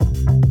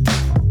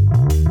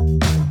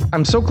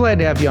I'm so glad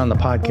to have you on the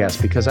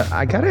podcast because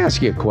I got to ask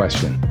you a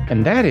question.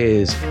 And that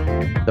is,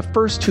 the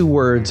first two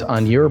words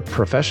on your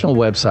professional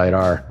website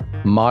are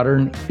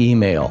modern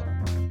email.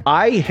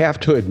 I have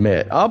to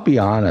admit, I'll be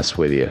honest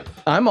with you.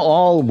 I'm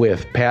all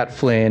with Pat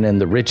Flynn and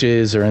the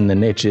riches are in the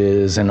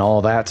niches and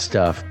all that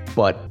stuff.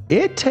 But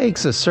it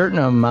takes a certain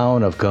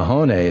amount of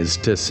cojones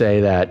to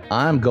say that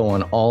I'm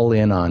going all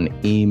in on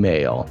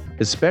email,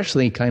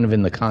 especially kind of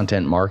in the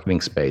content marketing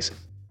space.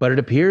 But it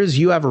appears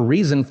you have a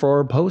reason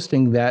for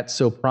posting that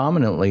so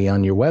prominently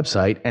on your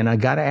website. And I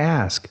got to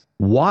ask,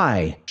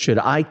 why should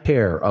I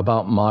care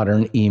about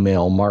modern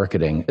email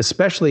marketing,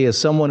 especially as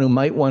someone who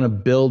might want to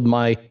build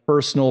my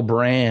personal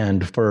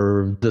brand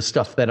for the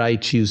stuff that I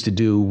choose to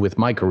do with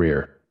my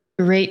career?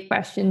 Great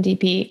question,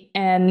 DP.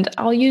 And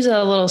I'll use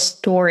a little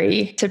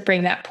story to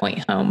bring that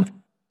point home.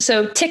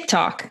 So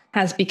TikTok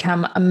has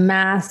become a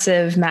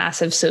massive,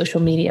 massive social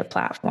media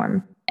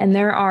platform. And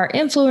there are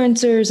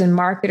influencers and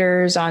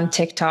marketers on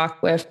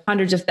TikTok with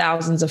hundreds of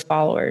thousands of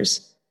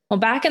followers. Well,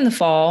 back in the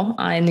fall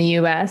in the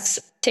US,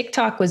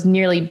 TikTok was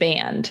nearly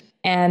banned,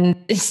 and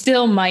it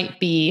still might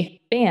be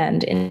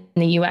banned in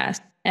the US.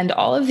 And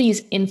all of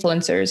these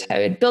influencers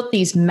had built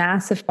these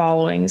massive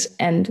followings,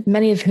 and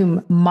many of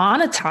whom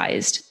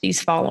monetized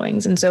these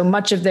followings. And so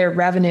much of their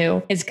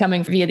revenue is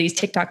coming via these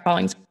TikTok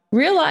followings,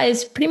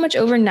 realized pretty much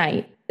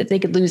overnight that they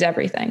could lose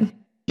everything.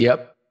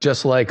 Yep.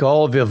 Just like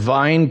all the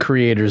Vine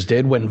creators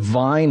did when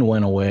Vine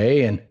went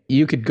away. And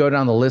you could go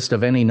down the list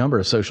of any number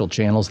of social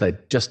channels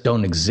that just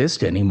don't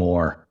exist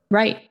anymore.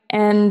 Right.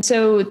 And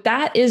so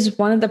that is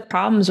one of the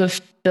problems with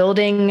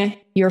building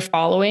your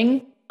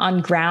following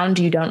on ground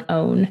you don't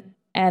own.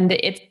 And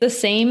it's the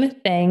same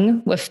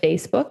thing with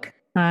Facebook.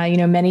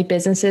 Many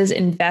businesses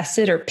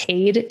invested or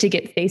paid to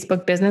get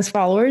Facebook business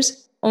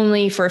followers,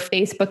 only for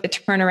Facebook to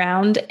turn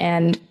around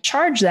and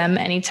charge them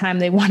anytime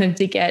they wanted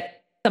to get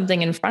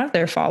something in front of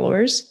their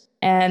followers.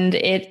 And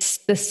it's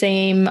the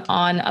same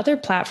on other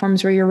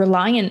platforms where you're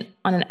reliant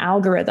on an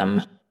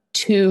algorithm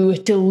to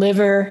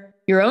deliver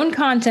your own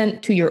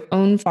content to your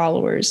own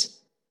followers.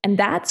 And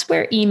that's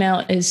where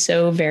email is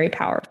so very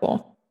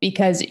powerful,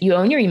 because you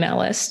own your email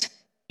list.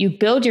 You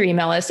build your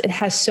email list. It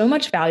has so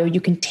much value.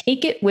 You can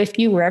take it with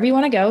you wherever you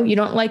want to go. You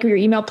don't like what your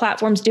email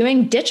platform's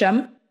doing, ditch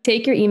them.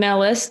 Take your email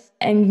list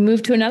and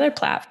move to another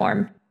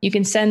platform. You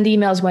can send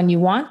emails when you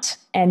want,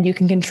 and you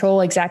can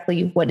control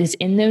exactly what is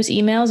in those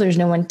emails. There's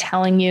no one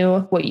telling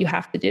you what you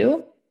have to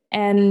do.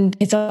 And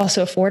it's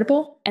also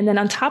affordable. And then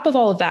on top of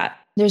all of that,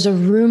 there's a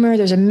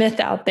myth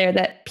out there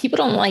that people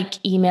don't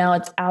like email.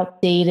 It's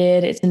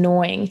outdated. It's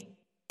annoying.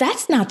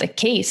 That's not the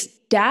case.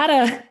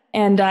 Data,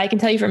 and I can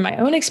tell you from my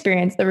own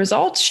experience, the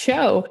results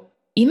show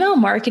email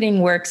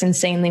marketing works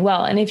insanely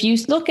well. And if you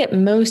look at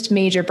most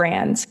major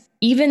brands,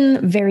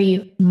 even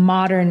very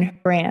modern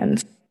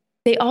brands,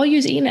 they all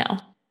use email.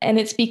 And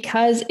it's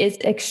because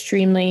it's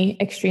extremely,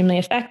 extremely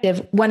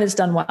effective when it's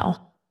done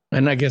well.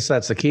 And I guess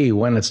that's the key,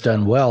 when it's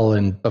done well.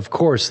 And of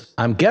course,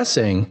 I'm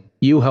guessing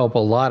you help a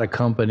lot of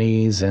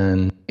companies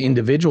and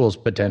individuals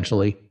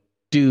potentially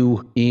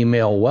do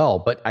email well.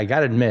 But I got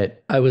to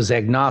admit, I was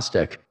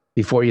agnostic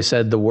before you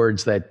said the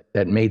words that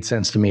made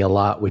sense to me a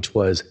lot, which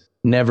was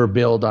never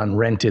build on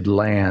rented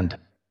land.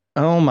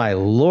 Oh my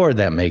Lord,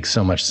 that makes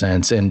so much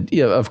sense. And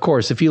of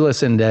course, if you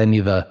listen to any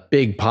of the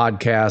big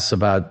podcasts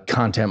about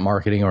content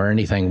marketing or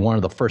anything, one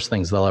of the first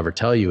things they'll ever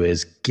tell you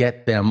is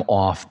get them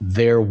off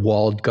their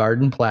walled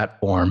garden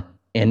platform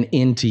and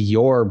into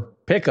your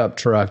pickup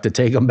truck to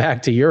take them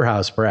back to your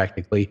house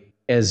practically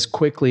as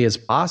quickly as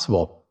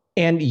possible.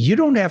 And you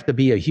don't have to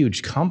be a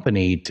huge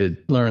company to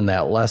learn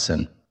that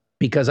lesson,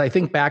 because I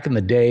think back in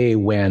the day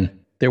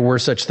when there were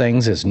such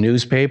things as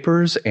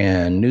newspapers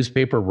and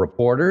newspaper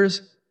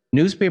reporters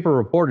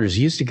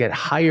used to get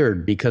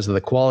hired because of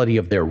the quality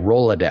of their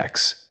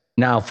Rolodex.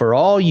 Now, for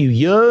all you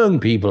young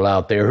people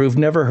out there who've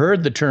never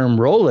heard the term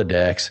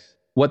Rolodex,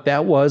 what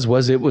that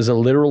was it was a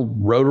literal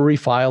rotary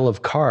file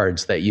of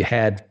cards that you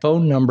had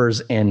phone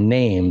numbers and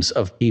names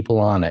of people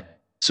on it.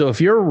 So if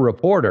you're a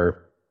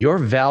reporter, your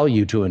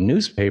value to a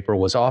newspaper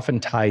was often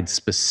tied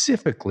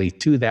specifically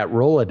to that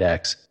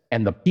Rolodex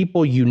and the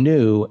people you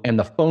knew and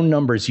the phone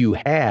numbers you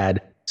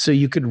had, so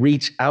you could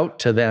reach out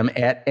to them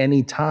at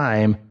any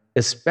time,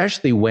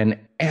 especially when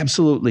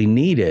absolutely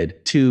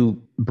needed,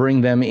 to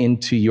bring them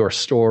into your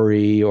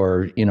story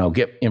or,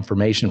 get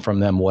information from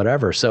them,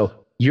 whatever. So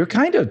you're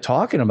kind of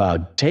talking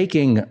about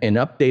taking an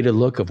updated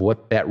look of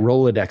what that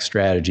Rolodex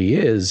strategy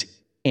is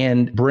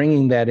and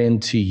bringing that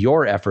into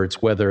your efforts,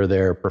 whether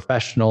they're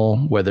professional,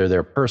 whether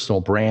they're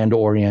personal brand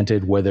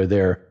oriented, whether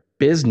they're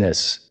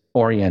business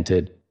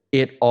oriented.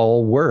 It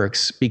all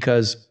works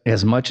because,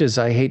 as much as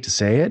I hate to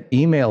say it,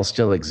 email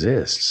still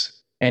exists.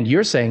 And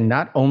you're saying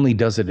not only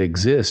does it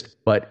exist,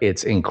 but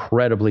it's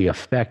incredibly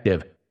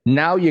effective.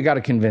 Now you got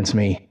to convince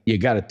me. You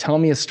got to tell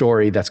me a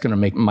story that's going to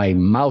make my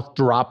mouth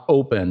drop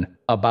open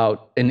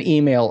about an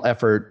email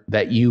effort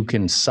that you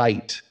can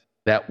cite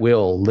that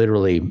will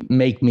literally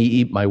make me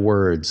eat my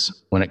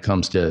words when it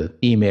comes to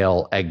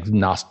email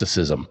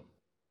agnosticism.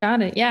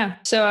 Got it. Yeah.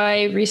 So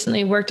I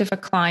recently worked with a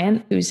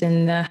client who's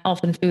in the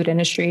health and food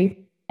industry.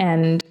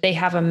 And they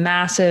have a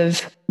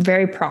massive,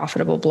 very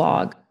profitable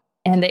blog.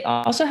 And they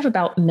also have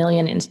about 1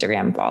 million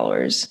Instagram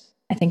followers,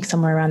 I think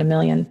somewhere around 1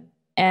 million.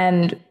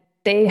 And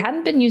they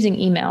hadn't been using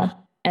email.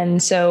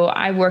 And so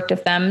I worked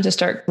with them to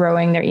start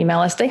growing their email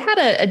list. They had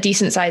a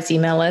decent sized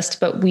email list,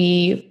 but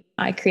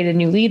I created a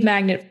new lead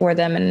magnet for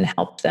them and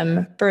helped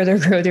them further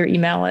grow their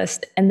email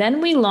list. And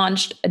then we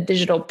launched a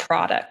digital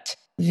product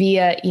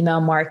via email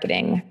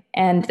marketing.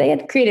 And they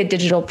had created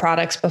digital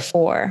products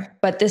before,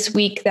 but this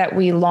week that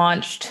we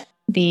launched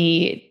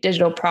the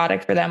digital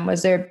product for them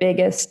was their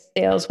biggest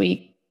sales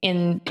week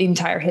in the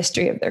entire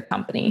history of their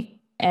company.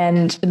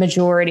 And the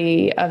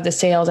majority of the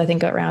sales, I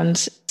think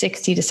around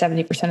 60 to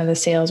 70% of the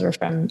sales were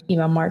from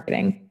email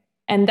marketing.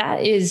 And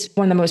that is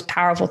one of the most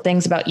powerful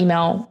things about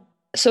email.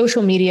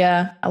 Social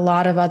media, a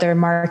lot of other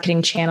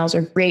marketing channels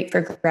are great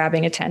for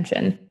grabbing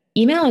attention.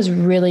 Email is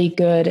really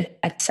good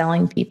at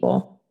selling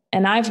people.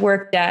 And I've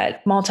worked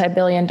at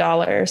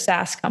multi-billion-dollar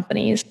SaaS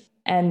companies,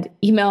 and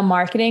email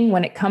marketing,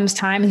 when it comes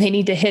time and they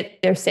need to hit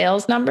their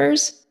sales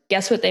numbers,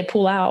 guess what they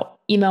pull out?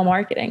 Email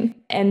marketing.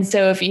 And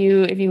so if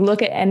you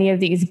look at any of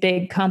these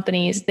big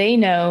companies, they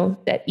know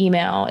that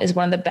email is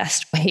one of the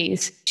best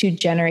ways to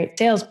generate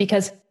sales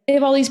because they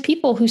have all these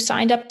people who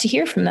signed up to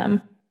hear from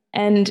them.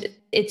 And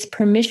it's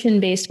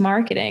permission-based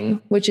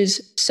marketing, which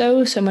is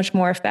so much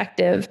more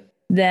effective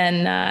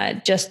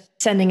than just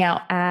sending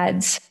out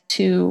ads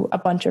to a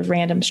bunch of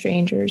random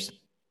strangers.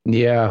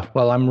 Yeah,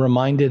 well, I'm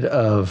reminded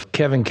of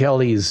Kevin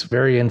Kelly's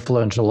very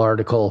influential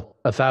article,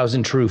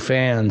 1,000 True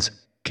Fans.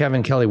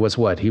 Kevin Kelly was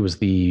what? He was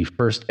the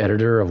first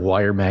editor of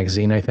Wired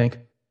magazine, I think.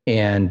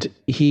 And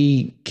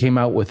he came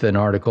out with an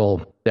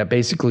article that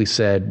basically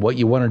said what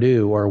you want to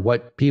do or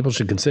what people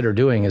should consider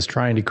doing is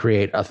trying to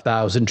create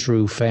 1,000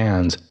 true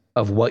fans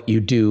of what you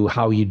do,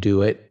 how you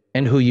do it,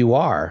 and who you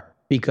are.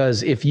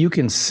 Because if you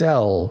can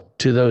sell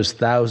to those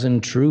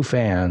 1,000 true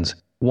fans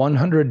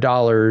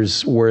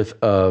 $100 worth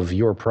of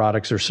your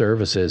products or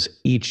services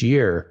each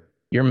year,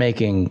 you're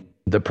making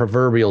the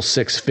proverbial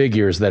 6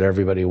 figures that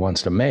everybody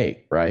wants to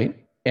make, right?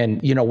 And,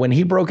 when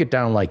he broke it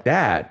down like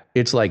that,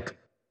 it's like,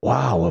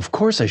 wow, of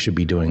course I should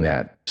be doing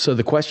that. So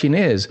the question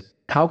is,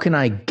 how can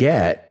I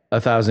get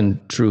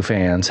 1,000 true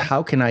fans?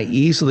 How can I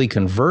easily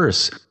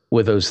converse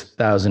with those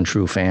 1,000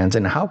 true fans?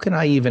 And how can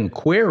I even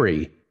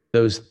query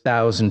those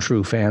 1,000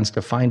 true fans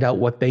to find out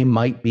what they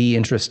might be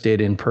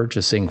interested in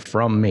purchasing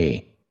from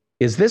me?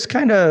 Is this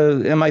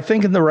am I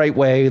thinking the right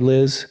way,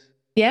 Liz?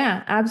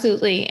 Yeah,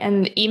 absolutely.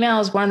 And email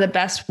is one of the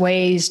best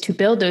ways to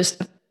build those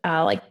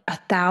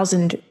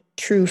 1,000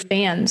 true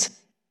fans,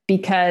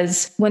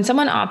 because when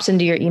someone opts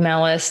into your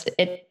email list,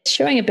 it's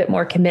showing a bit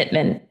more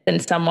commitment than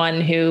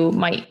someone who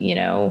might,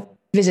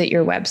 visit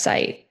your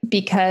website,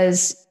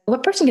 because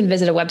what person can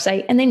visit a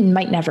website and they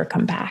might never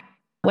come back?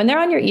 When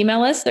they're on your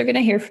email list, they're going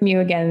to hear from you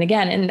again and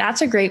again. And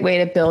that's a great way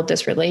to build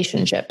this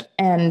relationship.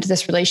 And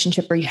this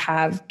relationship where you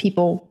have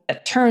people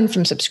that turn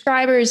from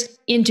subscribers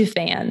into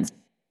fans.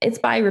 It's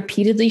by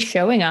repeatedly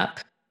showing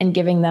up and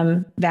giving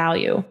them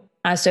value.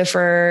 So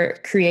for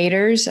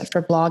creators,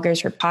 for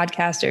bloggers, for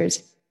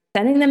podcasters,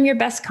 sending them your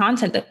best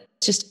content that's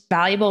just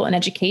valuable and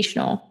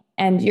educational.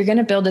 And you're going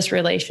to build this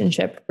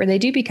relationship where they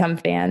do become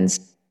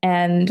fans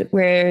and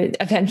where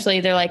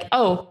eventually they're like,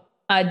 oh,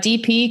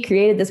 DP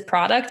created this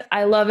product.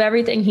 I love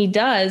everything he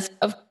does.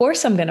 Of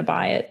course, I'm going to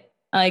buy it.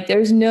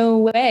 There's no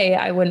way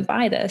I wouldn't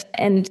buy this.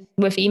 And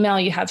with email,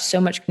 you have so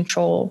much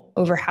control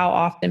over how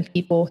often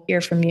people hear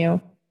from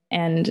you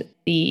and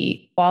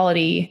the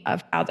quality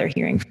of how they're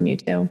hearing from you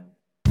too.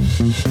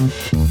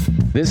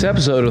 This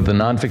episode of the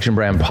Nonfiction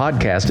Brand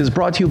Podcast is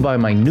brought to you by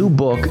my new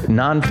book,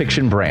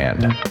 Nonfiction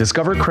Brand.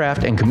 Discover,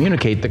 craft, and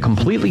communicate the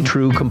completely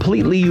true,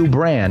 completely you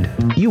brand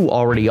you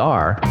already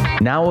are,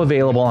 now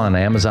available on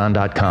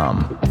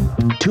Amazon.com.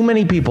 Too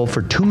many people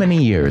for too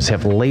many years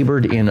have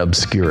labored in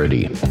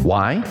obscurity.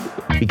 Why?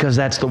 Because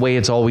that's the way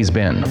it's always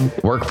been.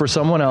 Work for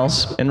someone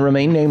else and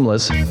remain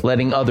nameless,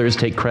 letting others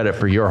take credit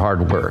for your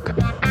hard work.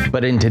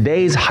 But in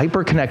today's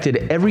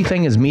hyper-connected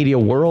everything is media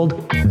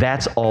world,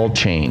 that's all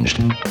changed.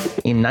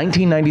 In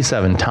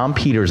 1997, Tom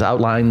Peters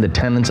outlined the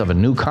tenets of a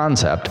new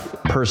concept,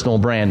 personal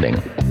branding.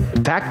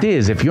 Fact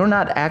is, if you're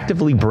not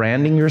actively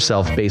branding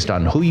yourself based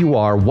on who you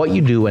are, what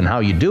you do, and how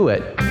you do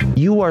it,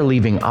 you are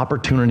leaving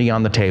opportunity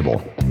on the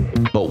table.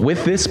 But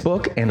with this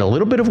book and a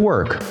little bit of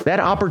work, that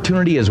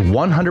opportunity is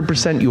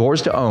 100%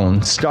 yours to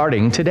own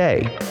starting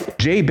today.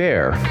 Jay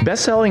Baer,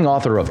 best-selling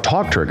author of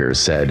Talk Triggers,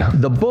 said,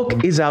 "The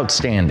book is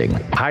outstanding,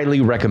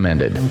 highly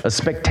recommended, a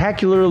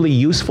spectacularly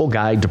useful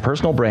guide to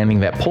personal branding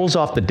that pulls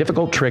off the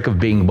difficult trick of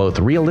being both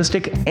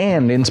realistic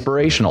and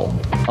inspirational.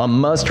 A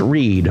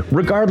must-read,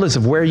 regardless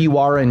of where you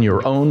are in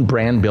your own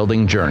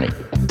brand-building journey."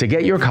 To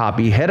get your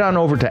copy, head on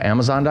over to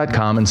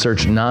Amazon.com and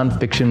search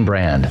Nonfiction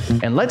Brand.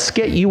 And let's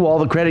get you all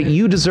the credit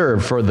you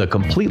deserve for the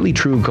completely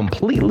true,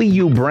 completely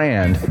you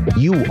brand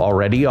you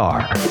already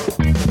are.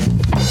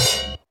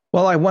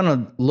 Well, I want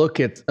to look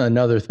at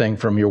another thing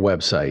from your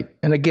website.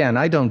 And again,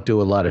 I don't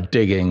do a lot of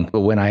digging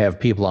when I have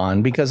people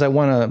on because I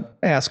want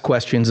to ask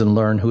questions and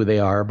learn who they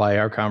are by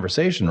our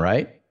conversation,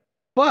 right?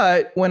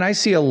 But when I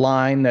see a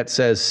line that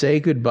says, say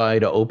goodbye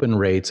to open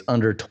rates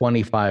under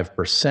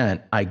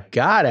 25%, I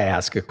got to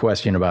ask a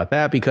question about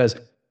that because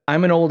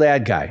I'm an old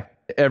ad guy.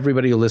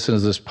 Everybody who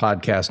listens to this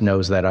podcast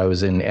knows that I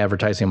was in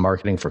advertising and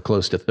marketing for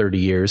close to 30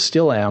 years,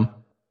 still am.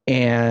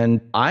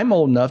 And I'm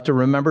old enough to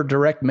remember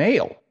direct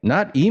mail,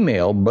 not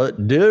email,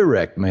 but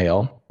direct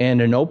mail. And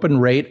an open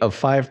rate of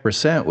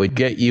 5% would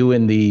get you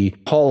in the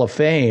Hall of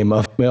Fame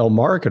of mail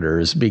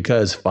marketers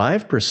because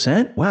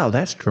 5%? Wow,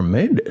 that's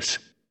tremendous.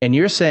 And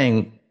you're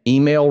saying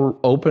email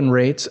open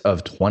rates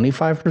of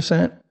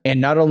 25%?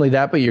 And not only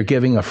that, but you're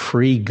giving a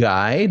free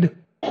guide?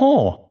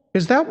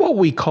 Is that what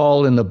we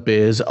call in the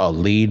biz a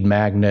lead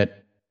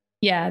magnet?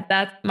 Yeah,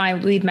 that's my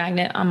lead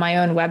magnet on my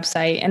own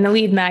website. And the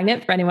lead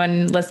magnet, for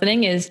anyone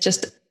listening, is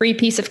just a free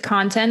piece of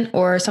content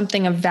or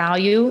something of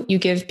value you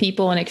give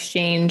people in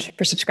exchange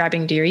for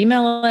subscribing to your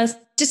email list.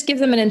 Just give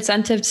them an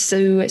incentive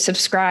to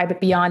subscribe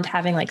beyond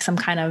having like some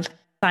kind of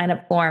sign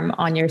up form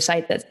on your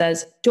site that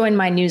says, join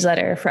my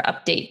newsletter for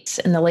updates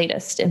and the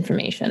latest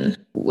information,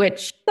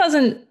 which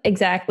doesn't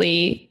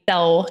exactly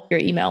sell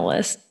your email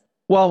list.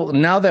 Well,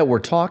 now that we're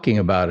talking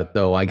about it,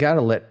 though, I got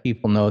to let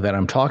people know that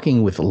I'm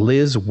talking with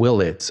Liz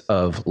Willits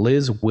of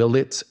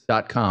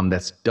lizwillits.com.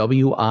 That's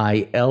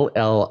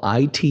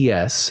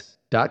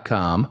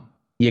WILLITS.com.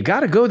 You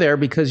got to go there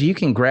because you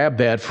can grab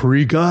that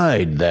free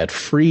guide, that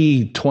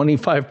free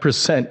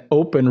 25%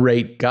 open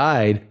rate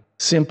guide,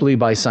 simply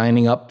by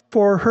signing up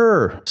for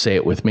her, say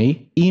it with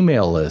me,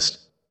 email list.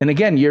 And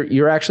again,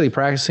 you're actually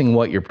practicing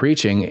what you're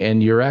preaching,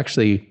 and you're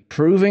actually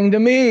proving to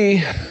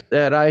me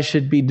that I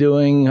should be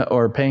doing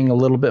or paying a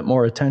little bit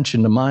more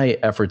attention to my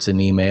efforts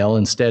in email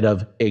instead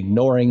of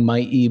ignoring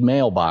my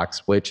email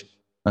box, which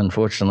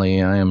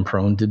unfortunately I am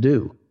prone to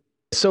do.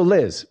 So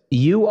Liz,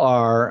 you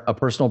are a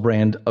personal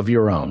brand of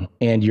your own,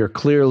 and you're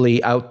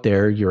clearly out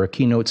there. You're a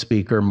keynote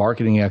speaker,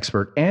 marketing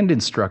expert, and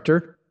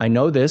instructor. I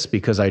know this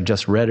because I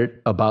just read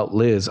it about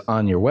Liz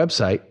on your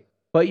website.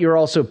 But you're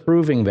also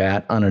proving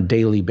that on a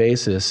daily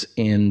basis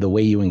in the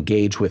way you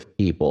engage with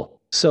people.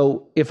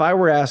 So if I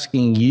were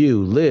asking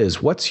you,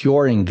 Liz, what's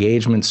your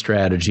engagement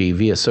strategy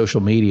via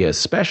social media,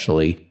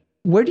 especially,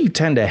 where do you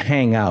tend to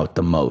hang out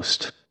the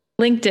most?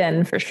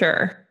 LinkedIn, for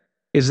sure.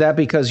 Is that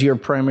because you're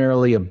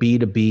primarily a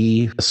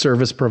B2B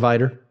service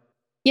provider?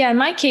 Yeah, in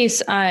my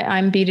case,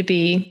 I'm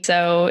B2B.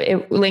 So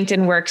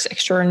LinkedIn works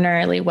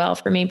extraordinarily well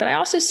for me. But I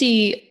also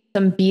see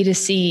some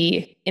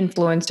B2C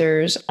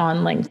influencers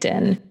on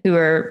LinkedIn who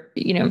are,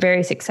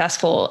 very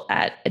successful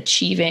at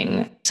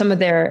achieving some of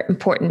their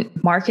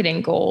important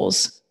marketing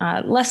goals,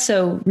 less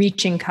so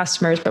reaching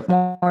customers, but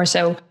more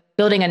so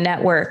building a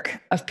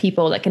network of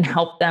people that can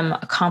help them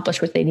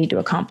accomplish what they need to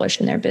accomplish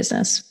in their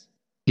business.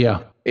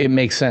 Yeah, it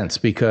makes sense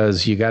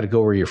because you got to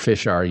go where your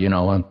fish are.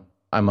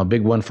 I'm a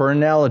big one for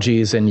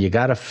analogies, and you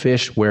got to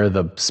fish where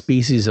the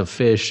species of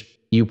fish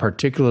you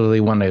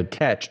particularly want to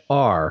catch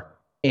are.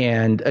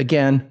 And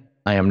again,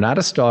 I am not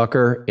a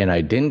stalker and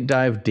I didn't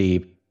dive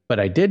deep, but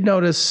I did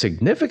notice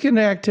significant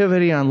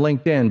activity on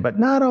LinkedIn, but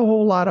not a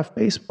whole lot of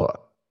Facebook.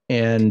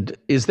 And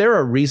is there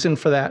a reason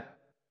for that?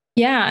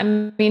 Yeah, I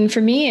mean,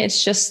 for me,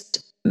 it's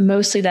just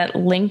mostly that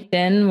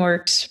LinkedIn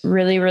works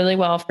really, really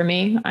well for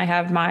me. I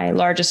have my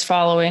largest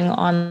following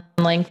on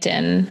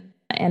LinkedIn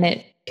and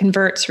it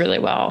converts really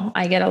well.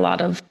 I get a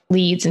lot of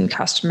leads and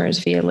customers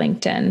via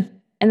LinkedIn.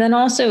 And then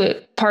also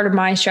part of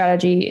my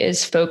strategy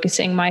is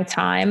focusing my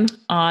time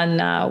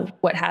on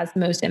what has the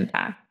most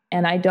impact.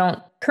 And I don't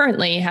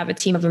currently have a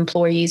team of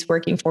employees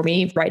working for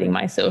me, writing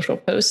my social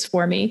posts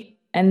for me.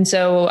 And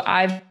so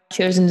I've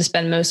chosen to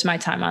spend most of my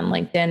time on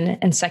LinkedIn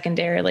and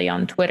secondarily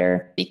on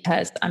Twitter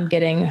because I'm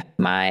getting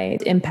my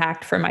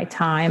impact for my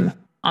time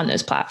on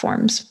those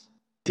platforms.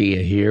 Do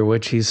you hear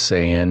what she's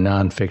saying,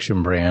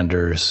 nonfiction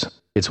branders?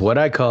 It's what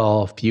I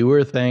call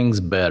fewer things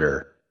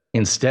better.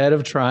 Instead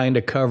of trying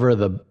to cover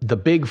the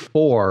big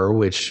four,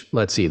 which,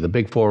 let's see, the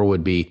big four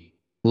would be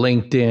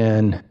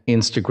LinkedIn,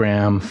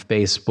 Instagram,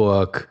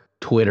 Facebook,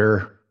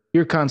 Twitter,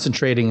 you're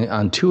concentrating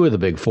on two of the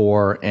big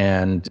four.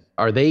 And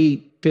are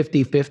they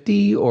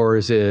 50-50 or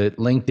is it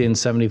LinkedIn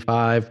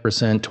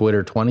 75%,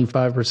 Twitter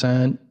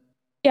 25%?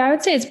 Yeah, I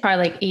would say it's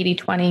probably like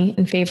 80-20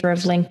 in favor of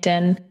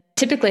LinkedIn.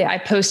 Typically, I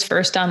post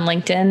first on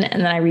LinkedIn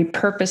and then I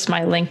repurpose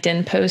my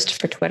LinkedIn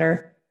post for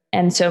Twitter.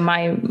 And so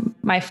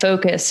my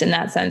focus in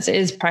that sense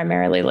is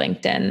primarily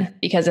LinkedIn,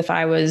 because if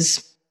I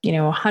was,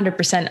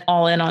 100%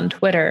 all in on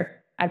Twitter,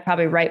 I'd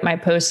probably write my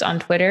posts on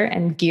Twitter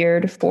and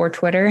geared for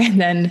Twitter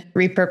and then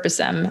repurpose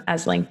them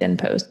as LinkedIn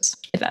posts,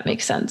 if that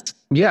makes sense.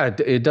 Yeah,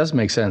 it does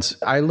make sense.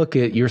 I look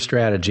at your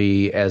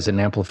strategy as an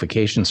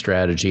amplification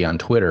strategy on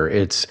Twitter.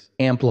 It's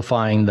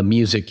amplifying the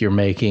music you're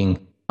making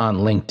on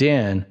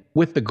LinkedIn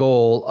with the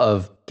goal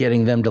of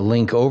getting them to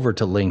link over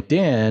to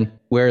LinkedIn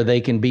where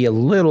they can be a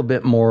little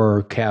bit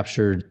more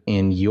captured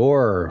in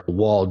your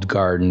walled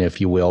garden, if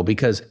you will,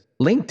 because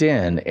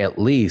LinkedIn, at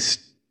least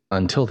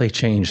until they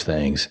change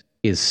things,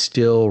 is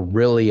still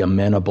really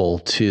amenable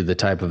to the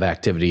type of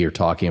activity you're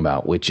talking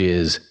about, which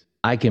is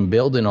I can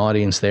build an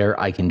audience there.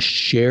 I can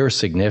share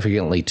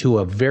significantly to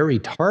a very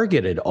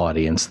targeted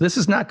audience. This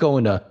is not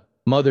going to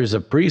mothers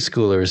of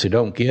preschoolers who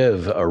don't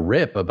give a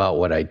rip about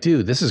what I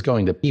do. This is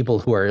going to people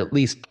who are at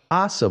least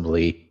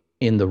possibly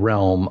in the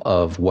realm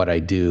of what I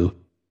do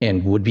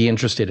and would be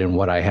interested in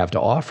what I have to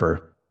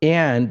offer.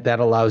 And that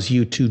allows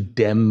you to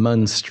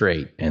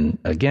demonstrate. And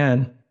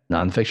again,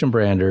 Nonfiction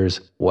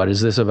Branders, what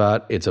is this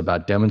about? It's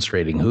about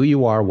demonstrating who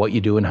you are, what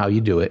you do, and how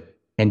you do it.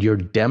 And you're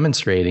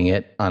demonstrating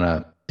it on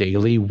a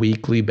daily,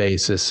 weekly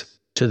basis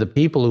to the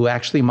people who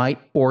actually might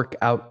fork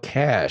out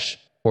cash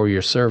for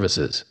your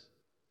services.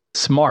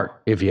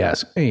 Smart, if you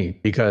ask me,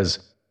 because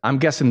I'm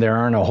guessing there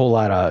aren't a whole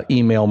lot of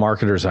email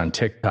marketers on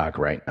TikTok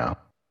right now.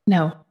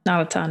 No,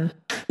 not a ton.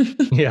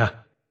 Yeah.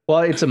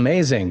 Well, it's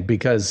amazing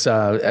because,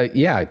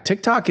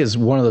 TikTok is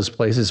one of those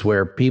places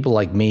where people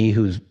like me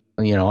who's,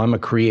 I'm a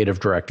creative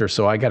director,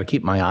 so I got to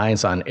keep my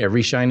eyes on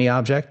every shiny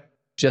object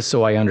just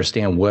so I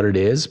understand what it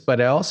is.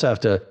 But I also have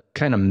to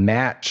kind of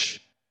match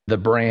the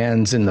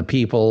brands and the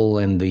people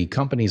and the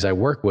companies I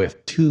work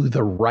with to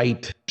the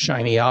right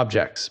shiny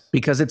objects,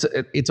 because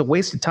it's a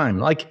waste of time.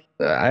 Like,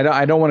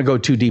 I don't want to go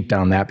too deep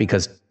down that,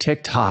 because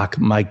TikTok,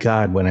 my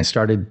God, when I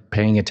started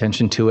paying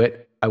attention to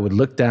it, I would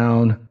look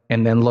down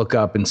and then look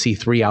up and see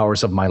 3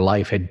 hours of my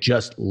life had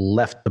just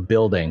left the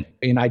building,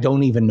 and I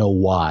don't even know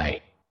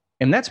why.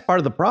 And that's part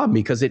of the problem,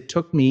 because it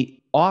took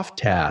me off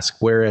task,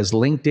 whereas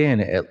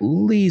LinkedIn at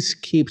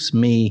least keeps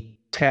me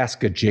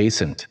task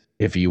adjacent,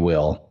 if you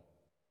will.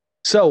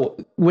 So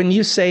when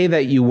you say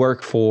that you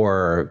work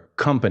for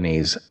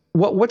companies,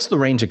 what's the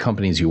range of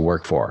companies you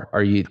work for?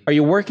 Are you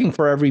working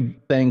for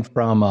everything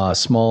from a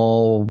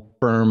small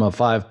firm of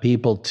 5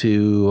 people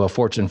to a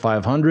Fortune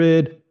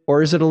 500,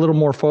 or is it a little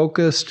more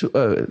focused?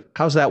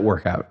 How's that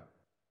work out?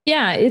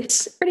 Yeah,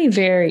 it's pretty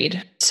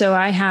varied. So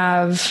I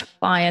have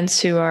clients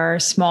who are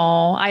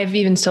small. I have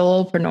even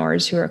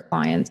solopreneurs who are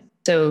clients.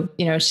 So,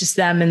 it's just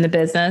them in the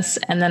business.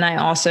 And then I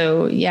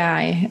also,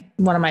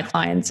 one of my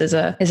clients is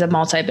a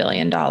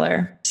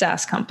multi-billion-dollar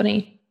SaaS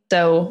company.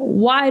 So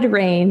wide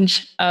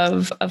range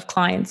of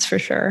clients for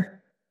sure.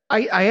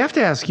 I have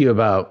to ask you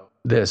about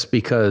this,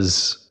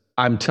 because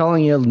I'm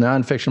telling you,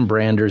 Nonfiction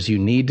Branders, you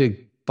need to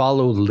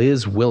follow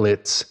Liz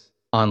Willits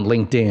on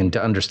LinkedIn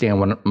to understand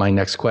what my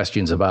next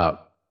question's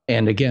about.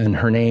 And again,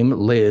 her name,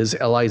 Liz,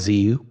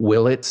 L-I-Z,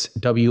 Willits,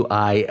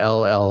 W-I-L-L-I-T-S.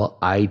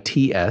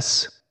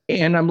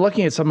 And I'm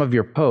looking at some of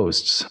your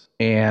posts,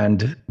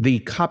 and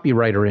the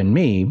copywriter in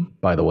me,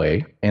 by the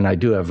way, and I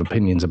do have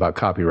opinions about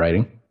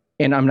copywriting,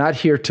 and I'm not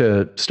here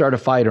to start a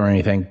fight or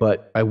anything,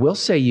 but I will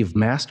say you've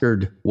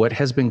mastered what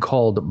has been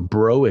called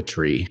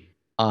broetry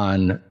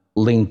on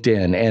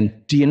LinkedIn. And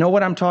do you know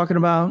what I'm talking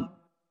about?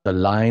 The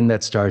line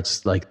that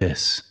starts like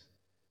this,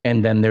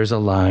 and then there's a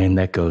line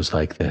that goes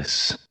like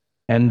this,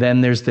 and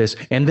then there's this,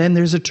 and then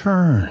there's a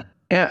turn.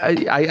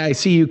 I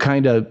see you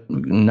kind of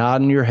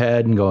nodding your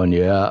head and going,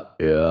 yeah.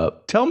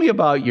 Tell me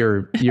about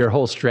your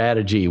whole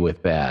strategy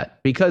with that,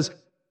 because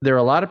there are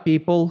a lot of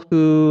people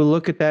who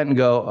look at that and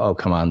go, oh,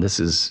 come on, this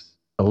is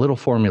a little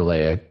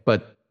formulaic.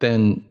 But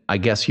then I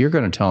guess you're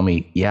going to tell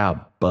me, yeah,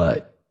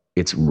 but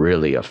it's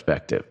really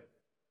effective.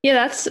 Yeah,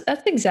 that's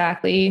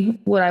exactly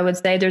what I would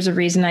say. There's a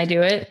reason I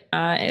do it.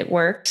 It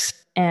works.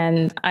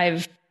 And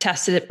I've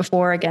tested it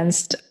before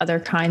against other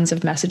kinds of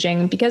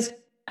messaging, because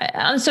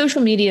on a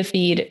social media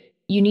feed,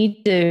 you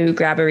need to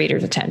grab a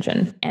reader's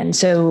attention. And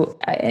so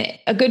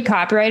a good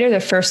copywriter, the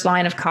first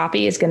line of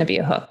copy is going to be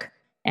a hook.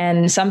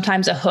 And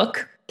sometimes a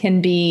hook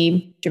can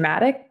be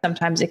dramatic.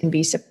 Sometimes it can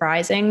be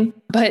surprising,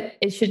 but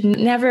it should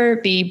never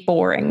be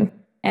boring.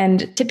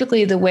 And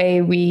typically the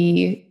way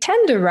we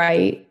tend to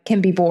write can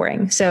be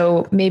boring.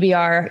 So maybe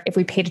if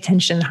we paid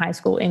attention in high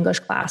school English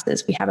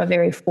classes, we have a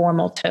very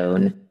formal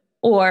tone.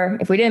 Or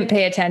if we didn't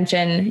pay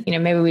attention,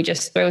 maybe we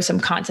just throw some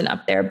content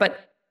up there.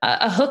 But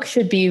a hook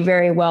should be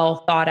very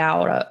well thought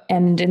out.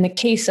 And in the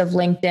case of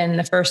LinkedIn,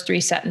 the first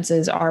 3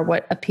 sentences are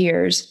what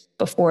appears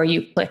before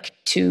you click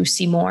to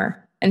see more.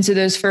 And so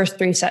those first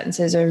 3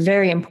 sentences are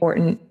very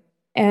important.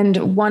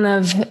 And one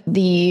of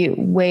the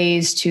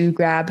ways to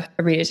grab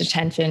a reader's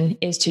attention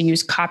is to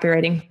use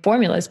copywriting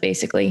formulas,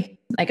 basically.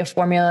 Like a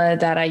formula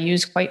that I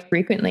use quite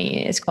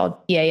frequently is called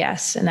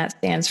PAS, and that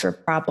stands for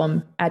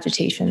problem,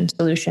 agitation,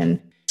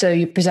 solution. So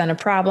you present a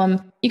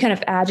problem, you kind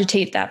of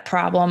agitate that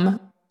problem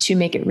to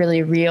make it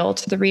really real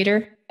to the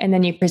reader, and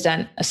then you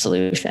present a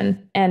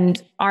solution. And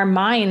our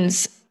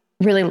minds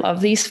really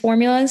love these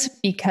formulas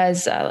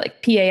because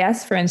like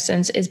PAS, for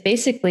instance, is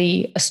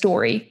basically a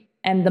story.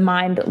 And the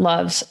mind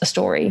loves a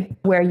story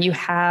where you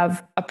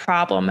have a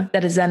problem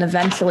that is then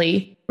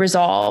eventually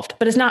resolved,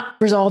 but it's not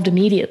resolved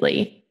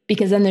immediately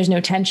because then there's no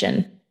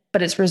tension,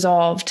 but it's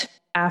resolved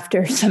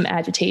after some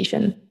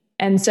agitation.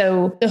 And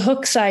so the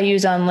hooks I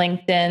use on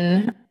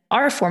LinkedIn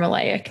are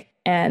formulaic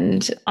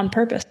and on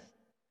purpose.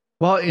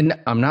 Well, and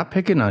I'm not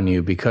picking on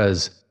you,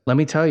 because let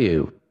me tell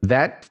you,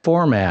 that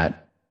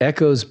format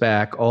echoes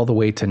back all the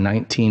way to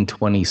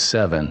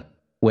 1927,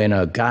 when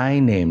a guy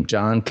named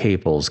John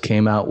Caples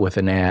came out with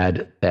an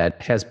ad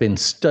that has been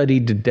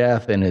studied to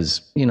death and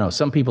is,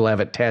 some people have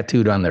it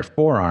tattooed on their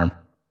forearm.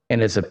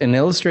 And it's an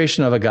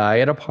illustration of a guy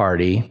at a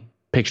party,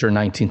 picture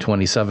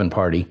 1927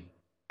 party.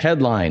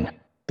 Headline,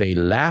 They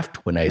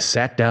laughed when I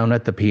sat down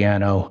at the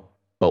piano,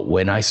 but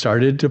when I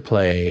started to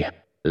play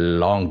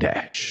Long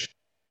Dash.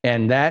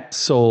 And that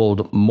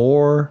sold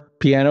more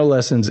piano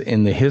lessons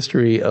in the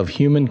history of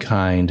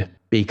humankind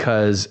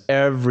because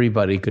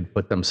everybody could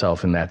put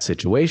themselves in that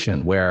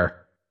situation where,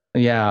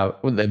 yeah,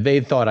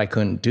 they thought I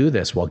couldn't do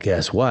this. Well,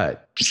 guess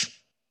what?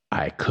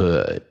 I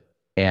could.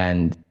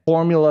 And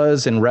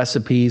formulas and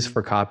recipes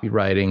for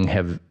copywriting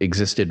have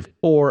existed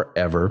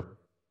forever.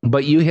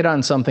 But you hit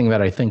on something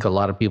that I think a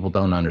lot of people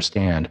don't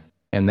understand.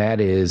 And that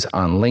is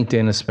on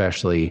LinkedIn,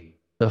 especially,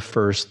 the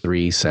first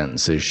 3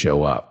 sentences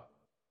show up.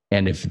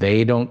 And if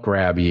they don't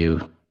grab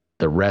you,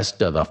 the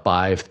rest of the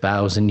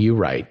 5,000 you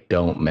write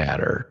don't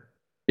matter.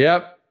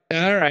 Yep.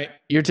 All right.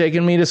 You're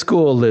taking me to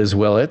school, Liz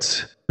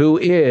Willits, who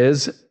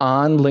is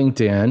on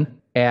LinkedIn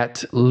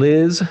at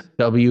Liz,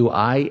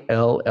 Willits.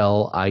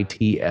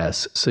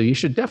 So you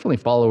should definitely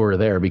follow her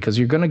there because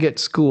you're going to get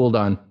schooled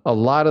on a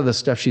lot of the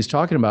stuff she's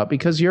talking about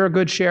because you're a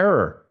good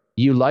sharer.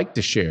 You like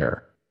to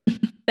share.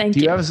 Thank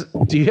you.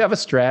 Do you have a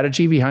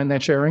strategy behind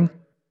that sharing?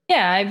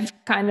 Yeah, I've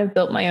kind of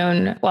built my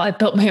own, I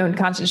built my own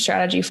content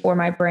strategy for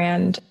my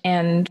brand,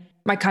 and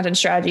my content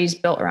strategy is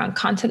built around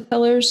content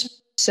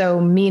pillars. So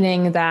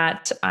meaning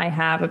that I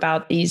have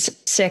about these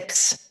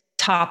 6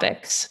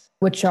 topics,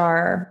 which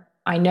I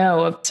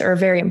know are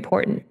very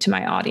important to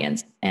my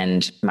audience,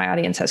 and my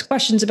audience has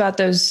questions about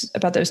those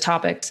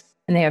topics,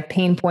 and they have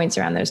pain points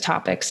around those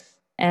topics,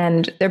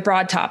 and they're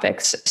broad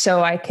topics.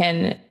 So I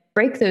can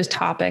break those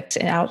topics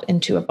out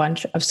into a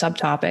bunch of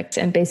subtopics,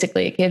 and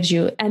basically it gives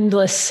you an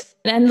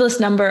endless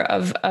number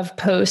of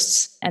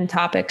posts and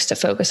topics to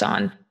focus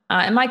on.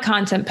 And my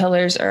content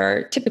pillars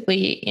are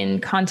typically in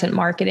content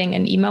marketing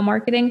and email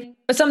marketing.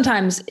 But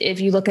sometimes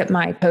if you look at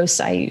my posts,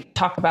 I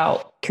talk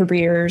about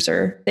careers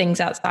or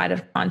things outside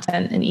of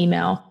content and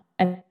email.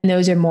 And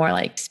those are more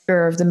like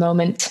spur of the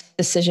moment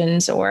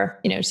decisions or,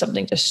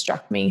 something just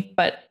struck me.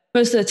 But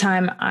most of the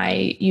time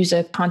I use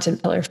a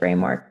content pillar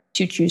framework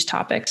to choose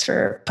topics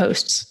for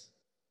posts.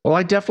 Well,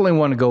 I definitely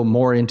want to go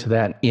more into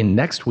that in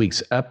next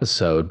week's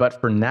episode.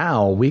 But for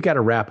now, we got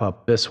to wrap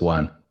up this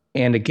one.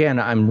 And again,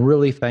 I'm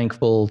really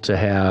thankful to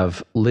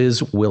have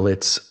Liz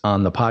Willits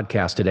on the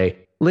podcast today.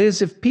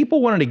 Liz, if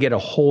people wanted to get a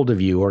hold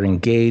of you or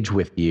engage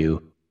with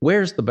you,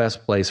 where's the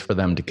best place for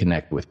them to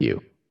connect with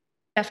you?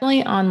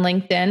 Definitely on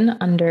LinkedIn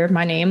under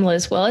my name,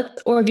 Liz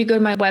Willits. Or if you go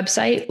to my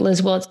website,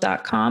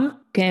 lizwillits.com, you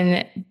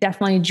can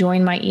definitely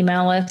join my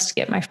email list,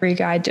 get my free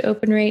guide to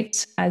open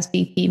rates, as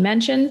BP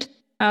mentioned.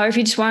 Or if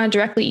you just want to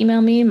directly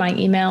email me, my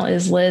email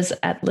is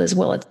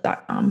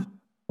liz@lizwillits.com.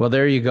 Well,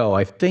 there you go.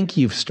 I think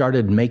you've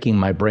started making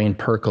my brain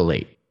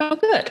percolate. Oh,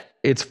 good.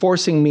 It's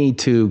forcing me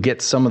to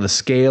get some of the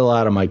scale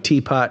out of my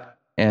teapot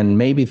and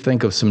maybe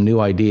think of some new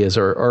ideas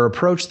or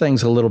approach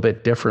things a little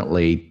bit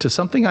differently to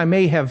something I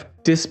may have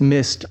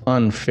dismissed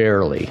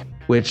unfairly,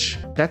 which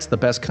that's the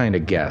best kind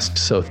of guest.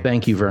 So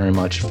thank you very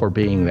much for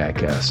being that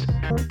guest.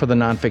 For the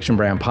Nonfiction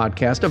Brand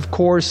Podcast, of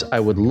course, I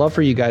would love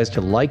for you guys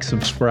to like,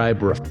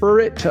 subscribe, refer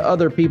it to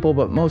other people,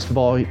 but most of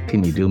all,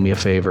 can you do me a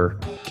favor?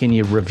 Can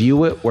you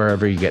review it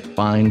wherever you get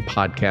fine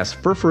podcasts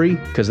for free?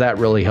 Because that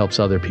really helps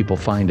other people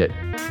find it.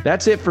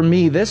 That's it for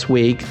me this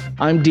week.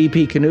 I'm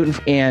DP Knudten,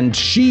 and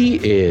she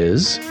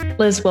is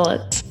Liz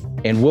Willits.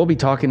 And we'll be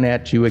talking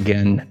at you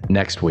again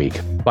next week.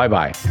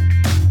 Bye-bye.